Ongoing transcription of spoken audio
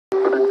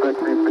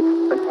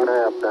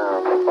5.5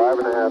 down,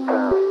 5.5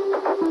 down.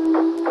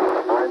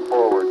 9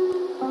 forward.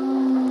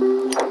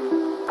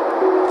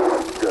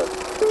 Good.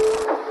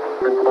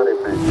 In 20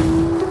 feet.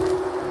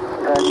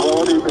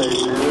 Tranquility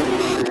Base here.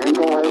 The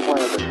Eagle has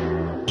landed.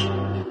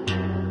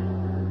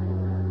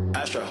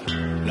 Astro,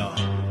 no.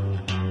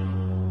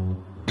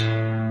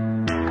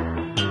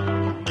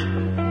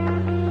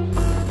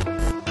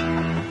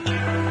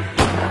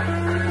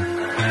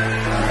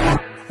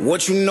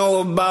 What you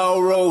know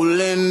about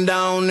rolling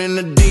down in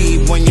the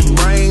deep? When your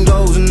brain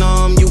goes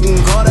numb, you can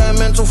call that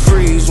mental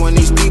freeze. When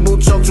these people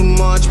talk too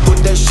much, put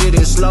that shit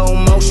in slow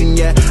motion.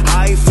 Yeah,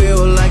 I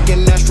feel like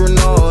an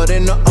astronaut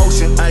in the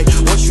ocean. Ay,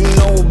 what you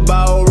know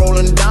about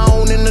rolling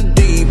down in the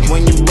deep?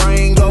 When your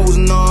brain goes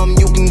numb,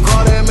 you can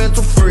call that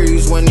mental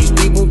freeze. When these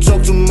people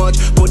talk too much,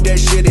 put that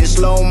shit in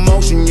slow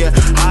motion. Yeah,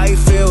 I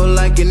feel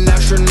like an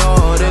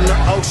astronaut in the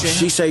ocean.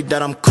 She say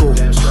that I'm cool,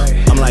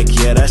 I'm like,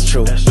 yeah, that's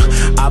true.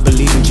 I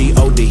believe in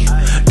G-O-D,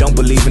 don't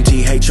believe in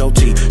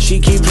T-H-O-T. She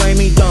keep playing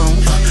me dumb,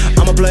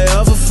 I'm a player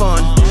for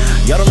fun.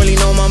 Y'all don't really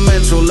know my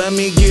mental, let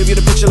me give you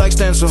the picture like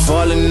stencil.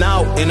 Falling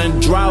out in a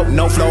drought,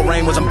 no flow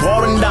rain was I'm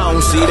pouring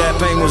down. See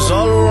that pain was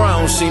all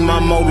around, see my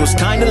mode was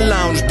kinda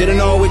lounge. Didn't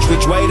know which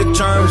way to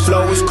turn,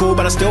 flow was cool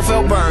but I still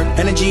felt burned.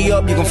 Energy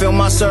up, you can feel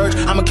my surge,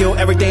 I'ma kill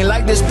everything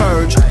like this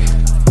purge.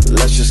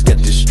 Let's just get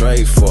this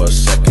straight for a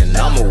second.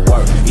 I'ma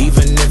work,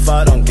 even if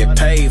I don't get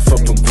paid for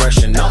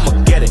progression.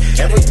 I'ma get it,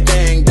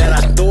 everything that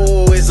I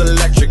do is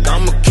electric.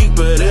 I'ma keep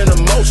it in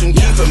motion,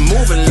 keep it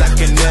moving like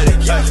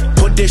kinetic.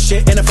 Put this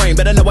shit in a frame,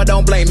 better know I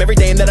don't blame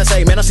everything that I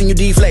say. Man, I seen you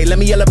deflate, let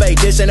me elevate.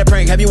 This ain't a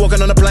prank, have you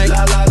walking on a plane?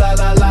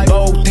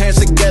 Both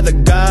hands together,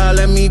 God,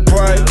 let me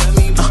pray.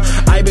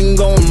 I been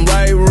going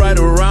right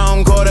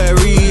around, call that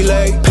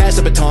relay. Pass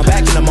the baton, back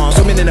in the mall,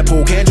 swimming in the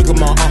pool, can't drink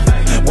them all.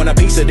 Want a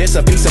piece of this,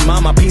 a piece of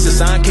mine, my piece of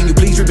sign. Can you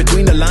please read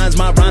between the lines?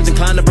 My rhymes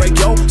inclined to break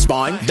your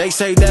spine. They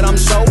say that I'm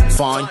so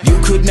fine, you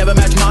could never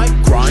match my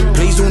grind.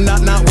 Please do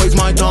not waste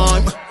my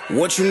time.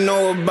 What you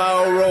know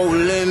about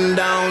rolling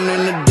down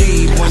in the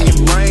deep? When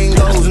your brain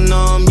goes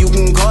numb, you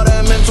can call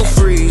that mental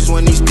freeze.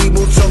 When these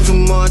people talk too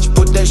much,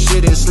 put that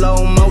shit in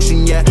slow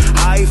motion. Yeah,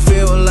 I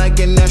feel like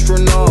an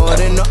astronaut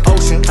in the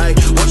ocean. Ay,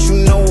 what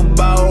you know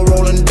about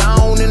rolling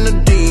down in the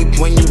deep?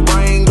 When your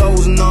brain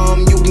goes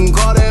numb, you can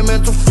call that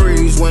mental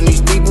freeze. When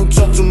these people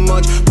talk too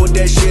much, put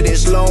that shit in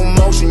slow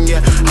motion.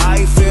 Yeah,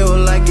 I feel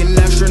like an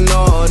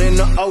astronaut in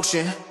the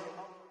ocean.